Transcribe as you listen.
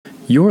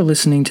You're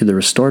listening to the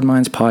Restored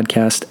Minds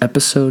Podcast,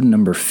 episode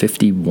number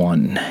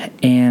 51.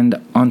 And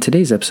on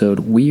today's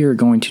episode, we are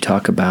going to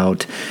talk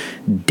about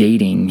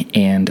dating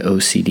and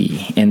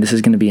OCD. And this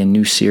is going to be a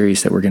new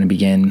series that we're going to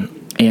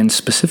begin. And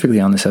specifically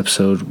on this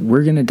episode,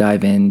 we're going to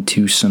dive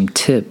into some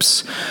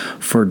tips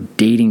for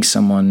dating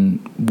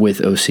someone with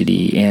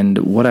OCD. And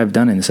what I've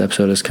done in this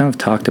episode is kind of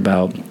talked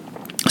about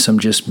some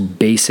just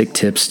basic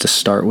tips to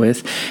start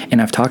with,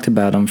 and I've talked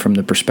about them from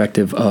the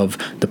perspective of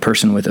the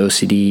person with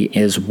OCD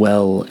as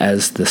well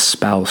as the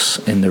spouse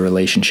in the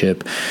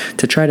relationship,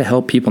 to try to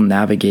help people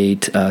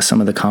navigate some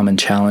of the common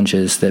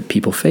challenges that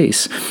people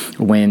face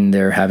when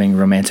they're having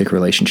romantic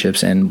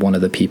relationships and one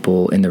of the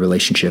people in the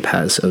relationship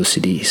has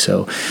OCD.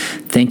 So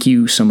thank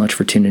you so much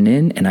for tuning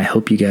in, and I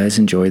hope you guys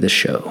enjoy the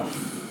show.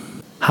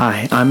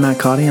 Hi, I'm Matt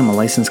Cotty. I'm a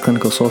licensed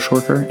clinical social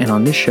worker, and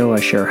on this show I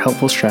share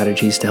helpful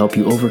strategies to help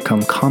you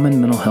overcome common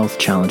mental health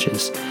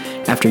challenges.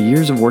 After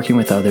years of working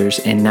with others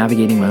and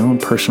navigating my own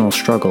personal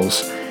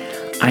struggles,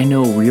 I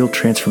know real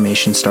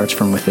transformation starts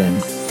from within.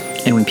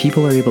 And when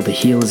people are able to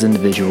heal as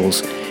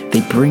individuals,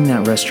 they bring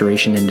that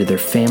restoration into their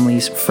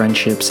families,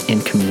 friendships,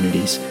 and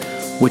communities,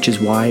 which is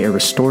why a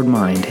restored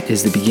mind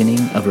is the beginning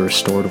of a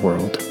restored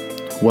world.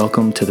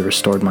 Welcome to the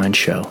Restored Mind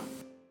Show.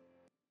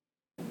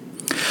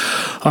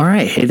 All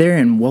right, hey there,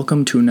 and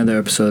welcome to another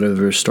episode of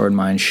the Restored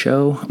Mind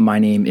Show. My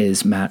name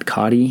is Matt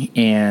Cotty,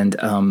 and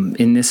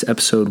in this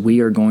episode, we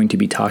are going to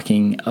be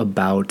talking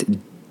about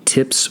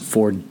tips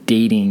for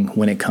dating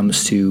when it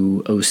comes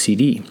to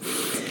OCD.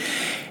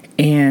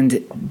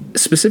 And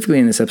specifically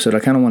in this episode,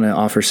 I kind of want to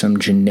offer some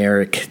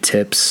generic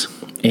tips.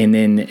 And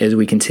then as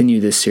we continue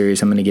this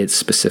series, I'm going to get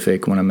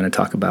specific when I'm going to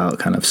talk about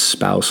kind of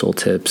spousal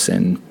tips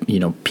and,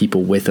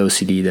 people with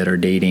OCD that are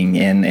dating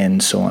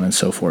and so on and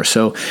so forth.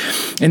 So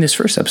in this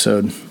first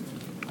episode,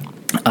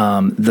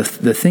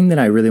 the thing that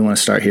I really want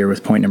to start here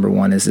with point number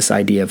one is this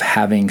idea of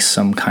having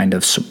some kind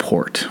of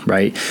support,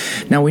 right?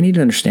 Now, we need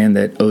to understand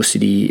that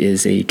OCD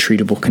is a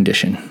treatable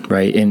condition,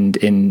 right? And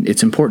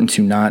it's important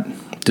to not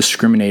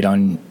discriminate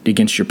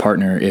against your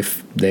partner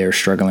if they're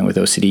struggling with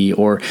OCD,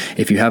 or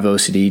if you have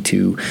OCD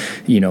to,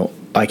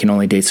 I can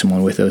only date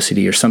someone with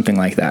OCD or something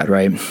like that,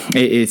 right?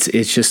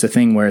 It's just a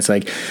thing where it's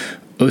like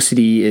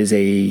OCD is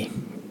a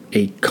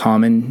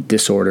common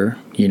disorder,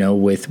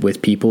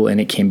 with people,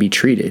 and it can be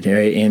treated,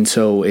 right? And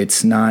so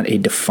it's not a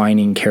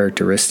defining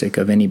characteristic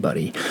of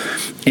anybody.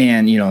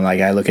 And,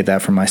 like I look at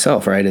that for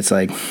myself, right? It's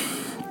like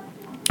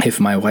if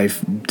my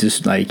wife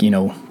just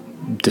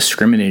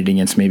discriminated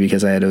against me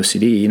because I had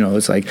OCD,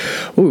 it's like,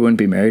 we wouldn't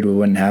be married, we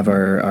wouldn't have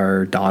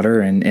our daughter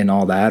and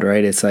all that,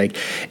 right? It's like,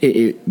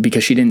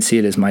 because she didn't see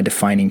it as my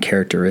defining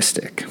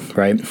characteristic,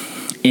 right?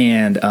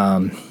 And,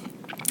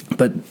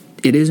 but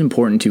it is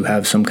important to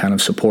have some kind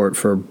of support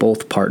for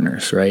both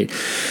partners, right?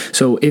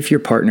 So if your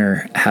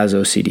partner has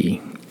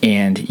OCD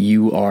and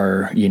you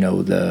are,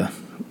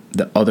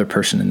 the other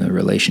person in the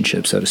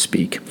relationship, so to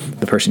speak,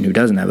 the person who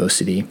doesn't have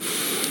OCD,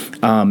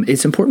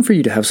 it's important for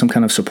you to have some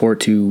kind of support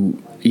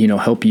to,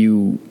 help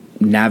you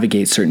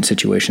navigate certain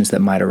situations that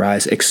might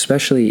arise,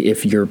 especially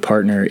if your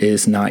partner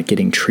is not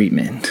getting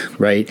treatment,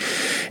 right?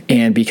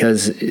 And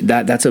because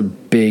that's a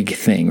big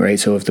thing, right?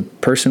 So if the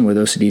person with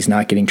OCD is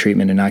not getting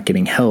treatment and not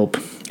getting help,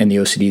 and the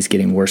OCD is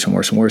getting worse and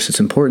worse and worse, it's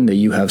important that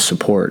you have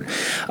support.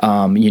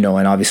 And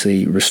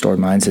obviously Restored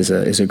Minds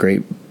is a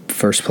great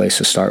first place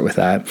to start with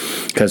that,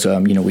 because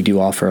we do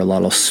offer a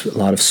lot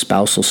of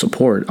spousal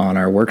support on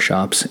our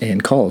workshops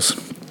and calls.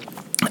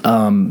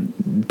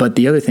 But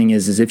the other thing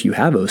is if you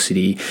have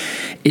OCD,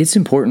 it's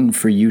important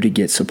for you to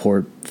get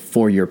support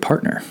for your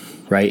partner,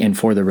 right? And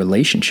for the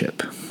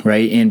relationship,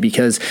 right? And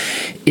because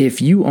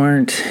if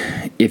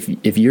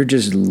you're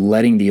just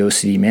letting the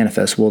OCD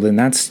manifest, well, then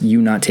that's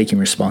you not taking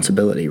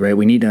responsibility, right?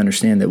 We need to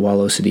understand that while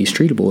OCD is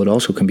treatable, it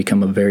also can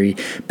become a very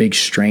big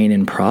strain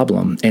and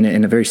problem, and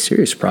a very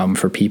serious problem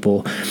for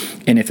people.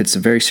 And if it's a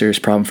very serious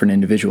problem for an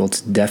individual,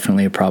 it's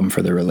definitely a problem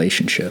for the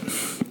relationship.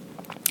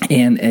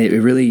 And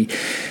it really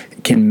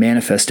can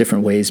manifest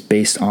different ways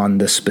based on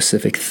the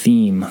specific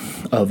theme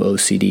of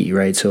OCD,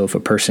 right? So if a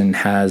person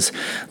has,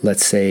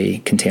 let's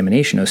say,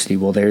 contamination OCD,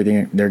 well, they're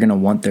going to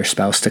want their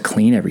spouse to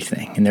clean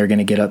everything, and they're going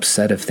to get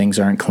upset if things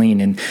aren't clean.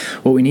 And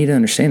what we need to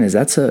understand is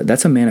that's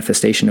a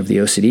manifestation of the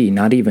OCD,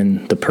 not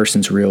even the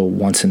person's real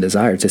wants and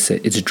desires.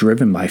 It's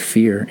driven by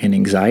fear and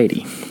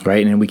anxiety,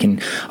 right? And we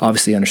can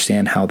obviously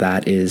understand how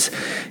that is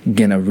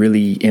going to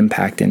really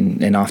impact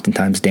and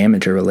oftentimes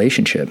damage a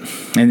relationship.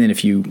 And then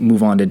if you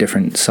move on to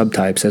different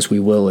subtypes, as we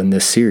will in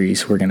this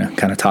series, we're going to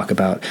kind of talk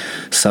about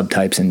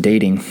subtypes in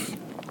dating.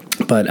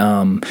 But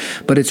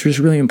it's just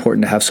really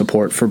important to have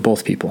support for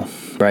both people,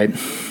 right?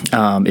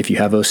 If you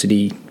have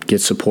OCD, get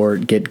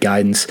support, get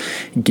guidance,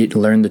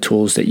 learn the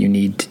tools that you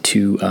need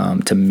to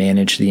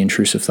manage the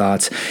intrusive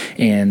thoughts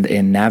and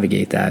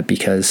navigate that,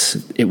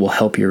 because it will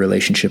help your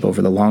relationship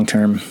over the long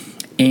term.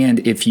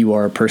 And if you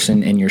are a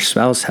person and your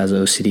spouse has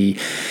OCD,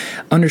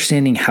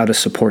 understanding how to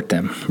support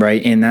them,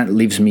 right? And that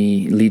leads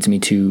me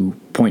to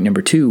point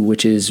number 2,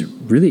 which is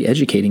really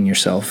educating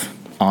yourself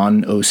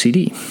on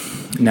OCD.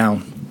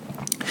 Now,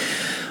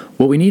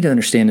 what we need to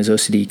understand is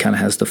OCD kind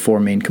of has the four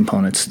main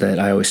components that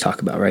I always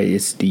talk about, right?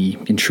 It's the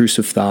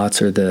intrusive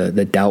thoughts, or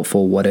the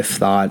doubtful what if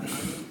thought,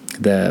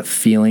 the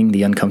feeling,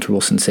 the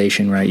uncomfortable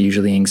sensation, right?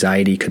 Usually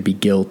anxiety, could be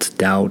guilt,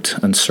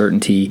 doubt,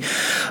 uncertainty,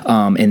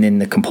 and then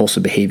the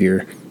compulsive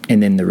behavior,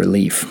 and then the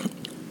relief.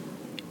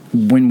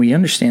 When we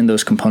understand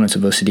those components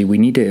of OCD, we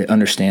need to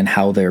understand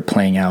how they're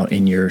playing out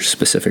in your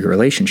specific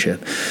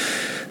relationship.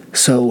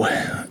 So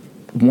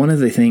one of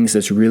the things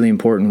that's really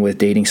important with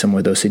dating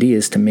someone with OCD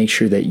is to make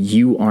sure that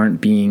you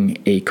aren't being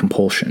a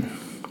compulsion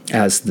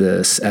as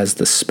the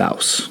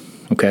spouse,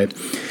 okay?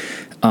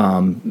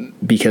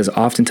 Because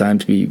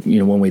oftentimes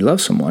when we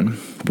love someone,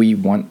 we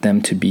want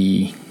them to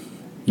be,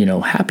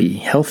 happy,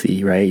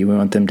 healthy, right? We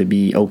want them to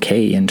be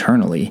okay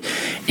internally.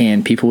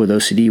 And people with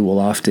OCD will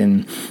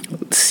often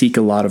seek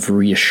a lot of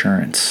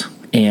reassurance.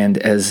 And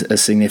as a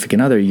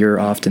significant other, you're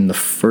often the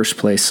first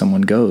place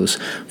someone goes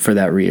for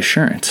that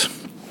reassurance.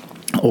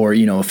 Or,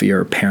 if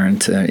you're a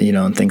parent,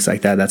 and things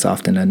like that, that's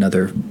often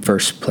another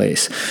first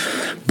place.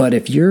 But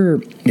if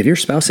your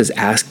spouse is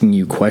asking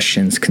you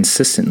questions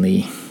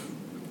consistently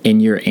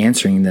and you're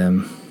answering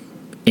them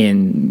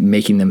and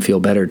making them feel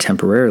better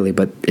temporarily,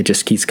 but it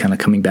just keeps kind of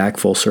coming back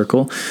full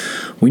circle,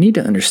 we need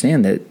to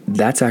understand that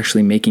that's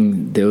actually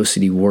making the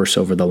OCD worse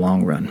over the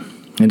long run.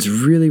 And it's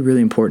really,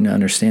 really important to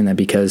understand that,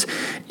 because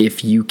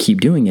if you keep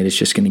doing it, it's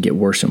just going to get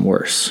worse and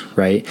worse,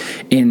 right?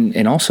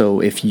 And also,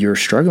 if you're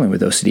struggling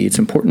with OCD, it's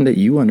important that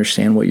you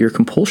understand what your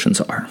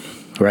compulsions are,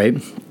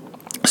 right?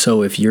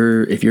 So if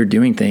you're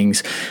doing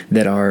things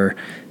that are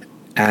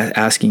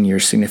asking your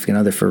significant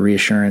other for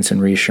reassurance,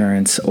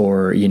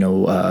 or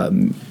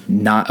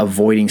not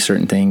avoiding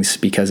certain things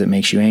because it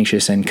makes you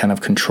anxious and kind of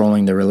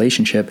controlling the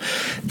relationship,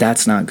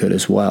 that's not good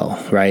as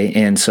well, right?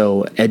 And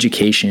so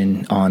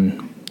education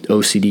on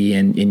OCD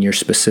and in your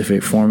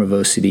specific form of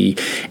OCD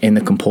and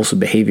the compulsive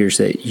behaviors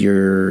that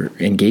you're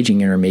engaging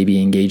in or maybe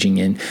engaging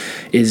in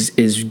is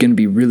going to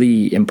be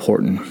really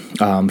important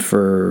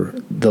for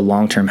the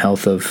long-term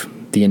health of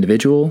the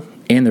individual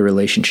and the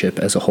relationship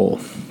as a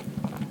whole.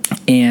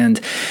 And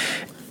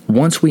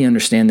once we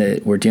understand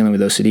that we're dealing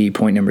with OCD,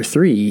 point number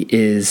 3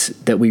 is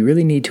that we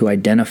really need to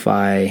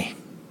identify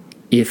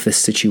if a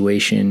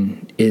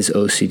situation is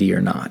OCD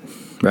or not,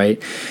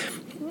 right?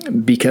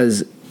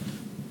 Because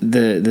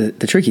the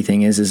tricky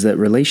thing is that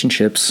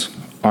relationships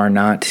are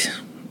not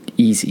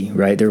easy,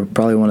 right? They're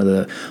probably one of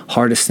the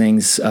hardest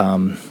things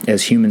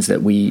as humans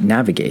that we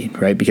navigate,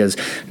 right? Because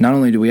not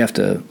only do we have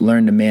to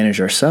learn to manage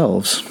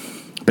ourselves,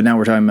 but now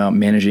we're talking about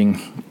managing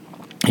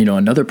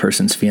another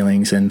person's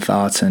feelings and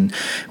thoughts and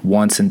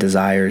wants and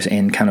desires,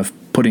 and kind of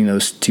putting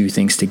those two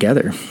things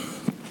together.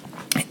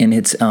 And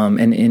it's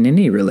and in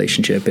any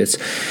relationship,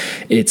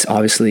 it's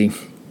obviously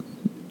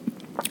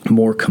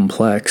more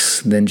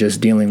complex than just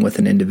dealing with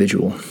an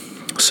individual.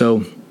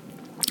 So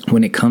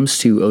when it comes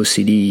to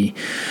OCD,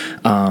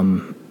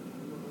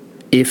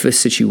 if a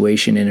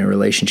situation in a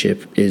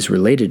relationship is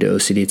related to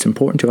OCD, it's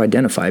important to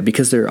identify,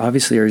 because there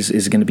obviously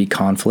is going to be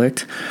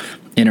conflict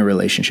in a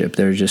relationship.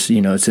 There's just,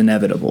 it's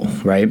inevitable,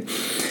 right?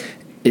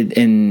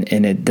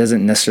 And it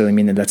doesn't necessarily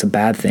mean that that's a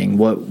bad thing.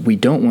 What we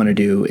don't want to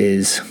do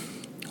is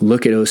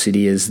look at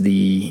OCD as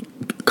the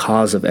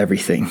cause of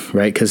everything,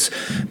 right? Because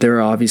there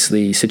are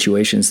obviously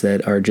situations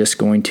that are just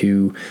going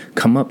to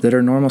come up that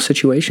are normal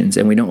situations,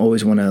 and we don't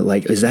always want to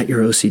is that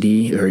your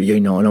OCD? Or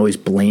and always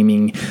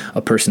blaming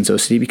a person's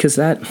OCD, because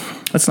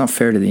that's not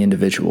fair to the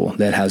individual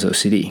that has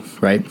OCD,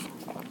 right?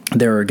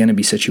 There are going to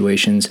be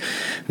situations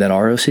that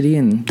are OCD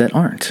and that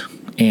aren't,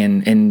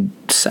 and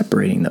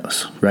separating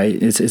those,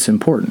 right? It's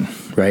important,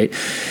 right?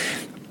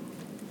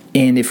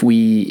 And if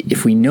we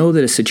know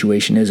that a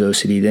situation is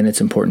OCD, then it's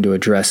important to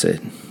address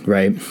it,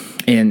 right?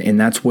 And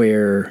that's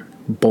where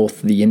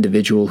both the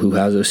individual who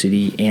has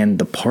OCD and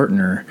the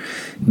partner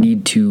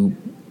need to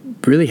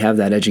really have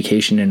that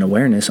education and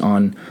awareness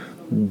on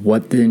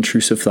what the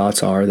intrusive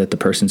thoughts are that the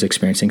person's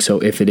experiencing. So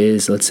if it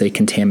is, let's say,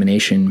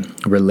 contamination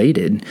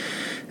related,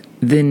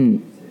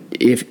 then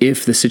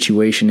if the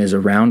situation is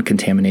around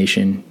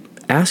contamination,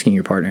 asking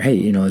your partner, hey,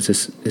 is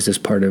this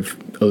part of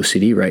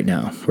OCD right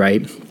now,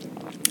 right?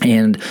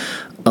 And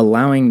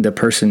allowing the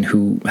person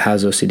who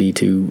has OCD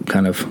to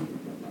kind of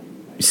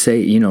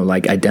say,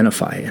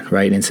 identify it,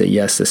 right? And say,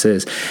 yes, this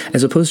is,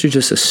 as opposed to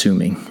just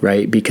assuming,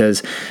 right?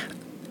 Because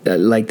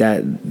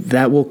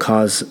that will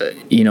cause,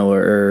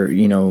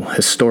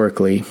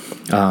 historically,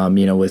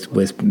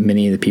 with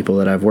many of the people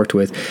that I've worked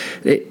with,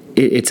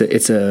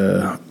 it's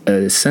a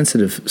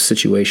sensitive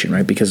situation,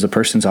 right? Because the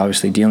person's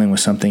obviously dealing with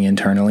something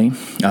internally,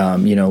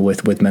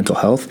 with mental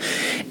health.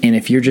 And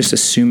if you're just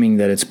assuming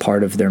that it's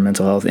part of their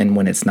mental health, and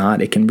when it's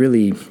not, it can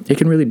really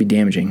be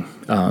damaging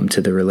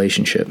to the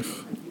relationship.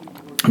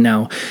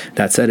 Now,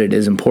 that said, it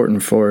is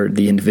important for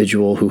the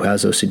individual who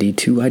has OCD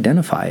to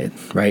identify it,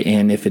 right?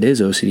 And if it is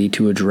OCD,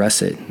 to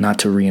address it, not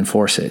to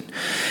reinforce it.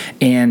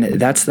 And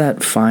that's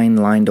that fine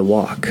line to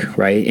walk,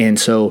 right? And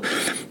so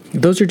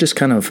those are just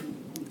kind of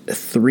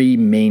 3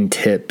 main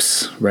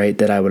tips, right,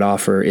 that I would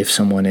offer if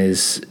someone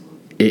is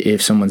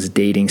if someone's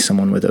dating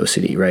someone with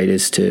OCD, right,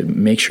 is to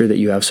make sure that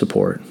you have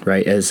support,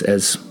 right,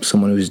 as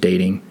someone who's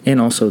dating,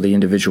 and also the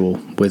individual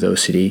with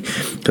OCD,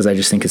 because I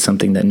just think it's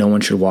something that no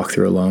one should walk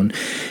through alone.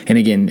 And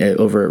again,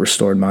 over at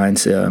Restored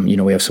Minds,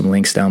 we have some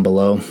links down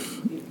below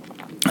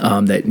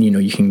that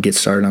you can get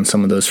started on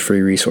some of those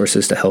free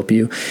resources to help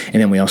you.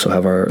 And then we also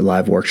have our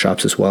live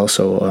workshops as well.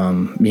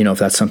 So if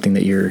that's something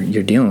that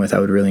you're dealing with, I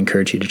would really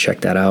encourage you to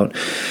check that out.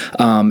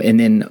 And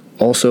then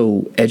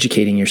also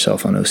educating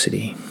yourself on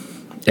OCD,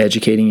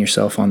 educating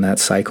yourself on that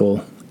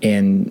cycle,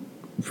 and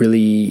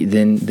really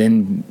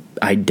then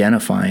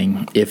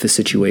identifying if a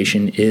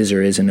situation is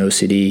or isn't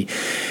OCD,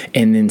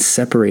 and then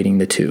separating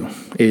the two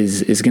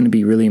is going to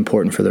be really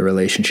important for the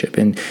relationship.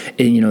 And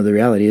the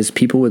reality is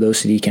people with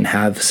OCD can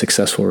have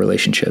successful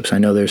relationships. I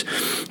know there's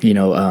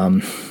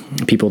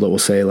people that will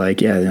say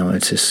like,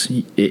 it's just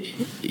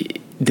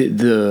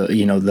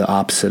the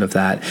opposite of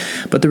that.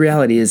 But the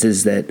reality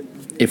is that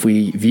if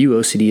we view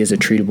OCD as a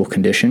treatable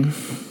condition,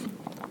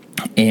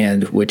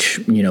 and which,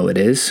 it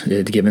is,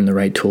 given the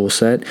right tool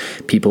set,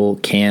 people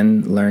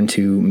can learn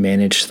to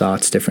manage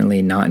thoughts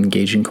differently, not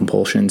engage in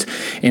compulsions,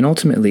 and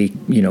ultimately,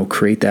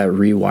 create that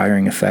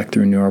rewiring effect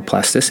through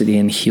neuroplasticity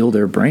and heal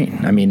their brain.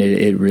 I mean,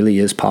 it really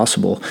is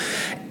possible.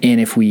 And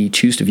if we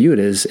choose to view it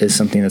as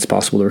something that's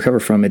possible to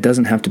recover from, it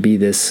doesn't have to be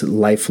this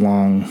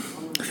lifelong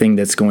thing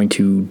that's going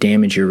to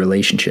damage your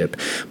relationship,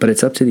 but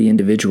it's up to the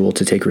individual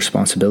to take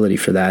responsibility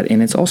for that,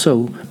 and it's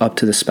also up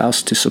to the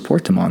spouse to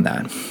support them on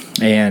that.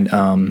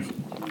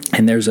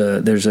 And there's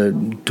a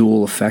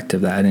dual effect of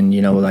that. And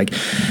like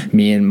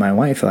me and my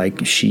wife,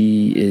 like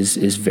she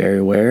is very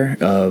aware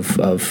of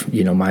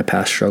my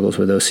past struggles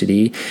with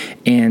OCD,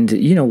 and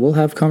we'll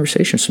have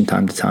conversations from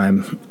time to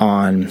time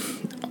on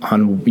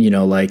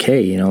like,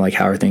 hey, like,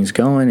 how are things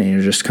going,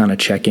 and just kind of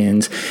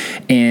check-ins.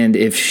 And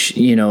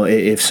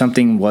if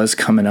something was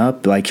coming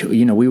up, like,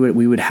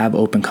 we would have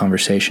open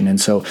conversation. And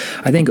so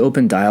I think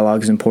open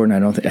dialogue is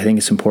important. I think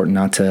it's important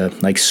not to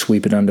like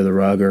sweep it under the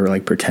rug or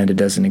like pretend it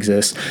doesn't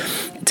exist.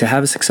 To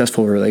have a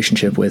successful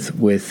relationship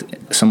with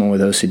someone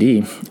with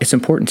OCD, it's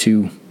important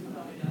to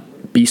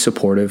be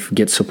supportive,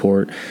 get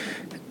support,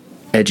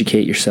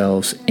 educate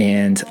yourselves,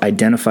 and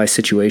identify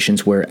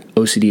situations where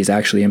OCD is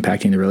actually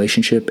impacting the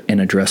relationship and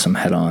address them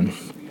head on.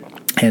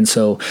 And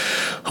so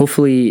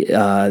hopefully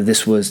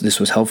this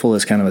was helpful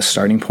as kind of a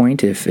starting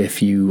point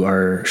if you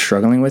are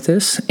struggling with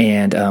this.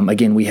 And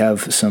again, we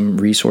have some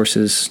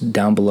resources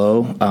down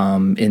below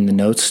in the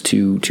notes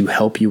to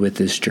help you with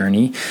this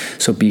journey.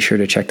 So be sure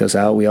to check those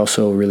out. We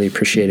also really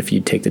appreciate if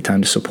you take the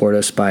time to support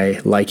us by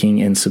liking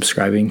and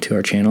subscribing to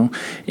our channel,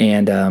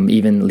 and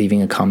even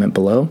leaving a comment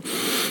below.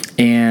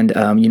 And,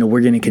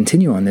 we're going to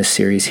continue on this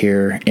series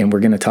here, and we're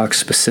going to talk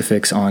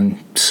specifics on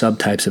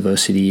subtypes of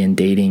OCD and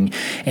dating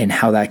and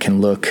how that can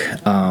look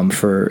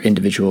for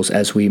individuals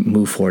as we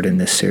move forward in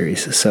this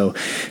series. So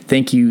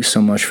thank you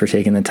so much for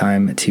taking the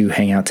time to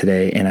hang out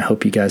today, and I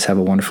hope you guys have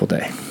a wonderful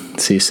day.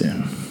 See you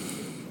soon.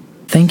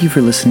 Thank you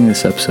for listening to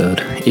this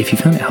episode. If you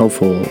found it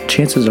helpful,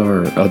 chances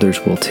are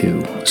others will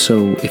too.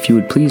 So if you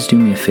would please do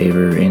me a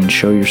favor and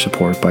show your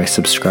support by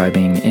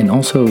subscribing and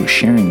also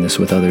sharing this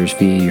with others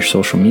via your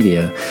social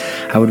media,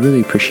 I would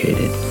really appreciate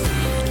it.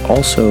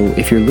 Also,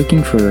 if you're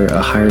looking for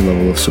a higher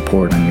level of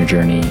support on your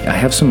journey, I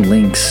have some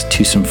links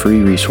to some free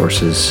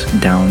resources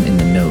down in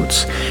the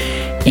notes.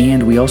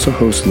 And we also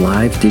host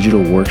live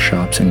digital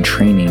workshops and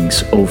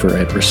trainings over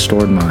at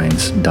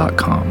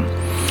restoredminds.com.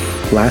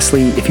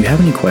 Lastly, if you have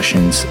any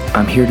questions,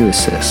 I'm here to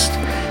assist.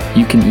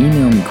 You can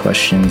email me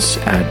questions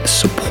at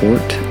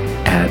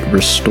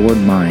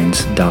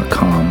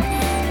support@restoredminds.com,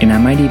 and I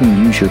might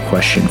even use your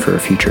question for a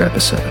future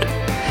episode.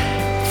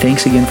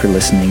 Thanks again for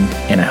listening,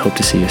 and I hope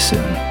to see you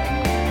soon.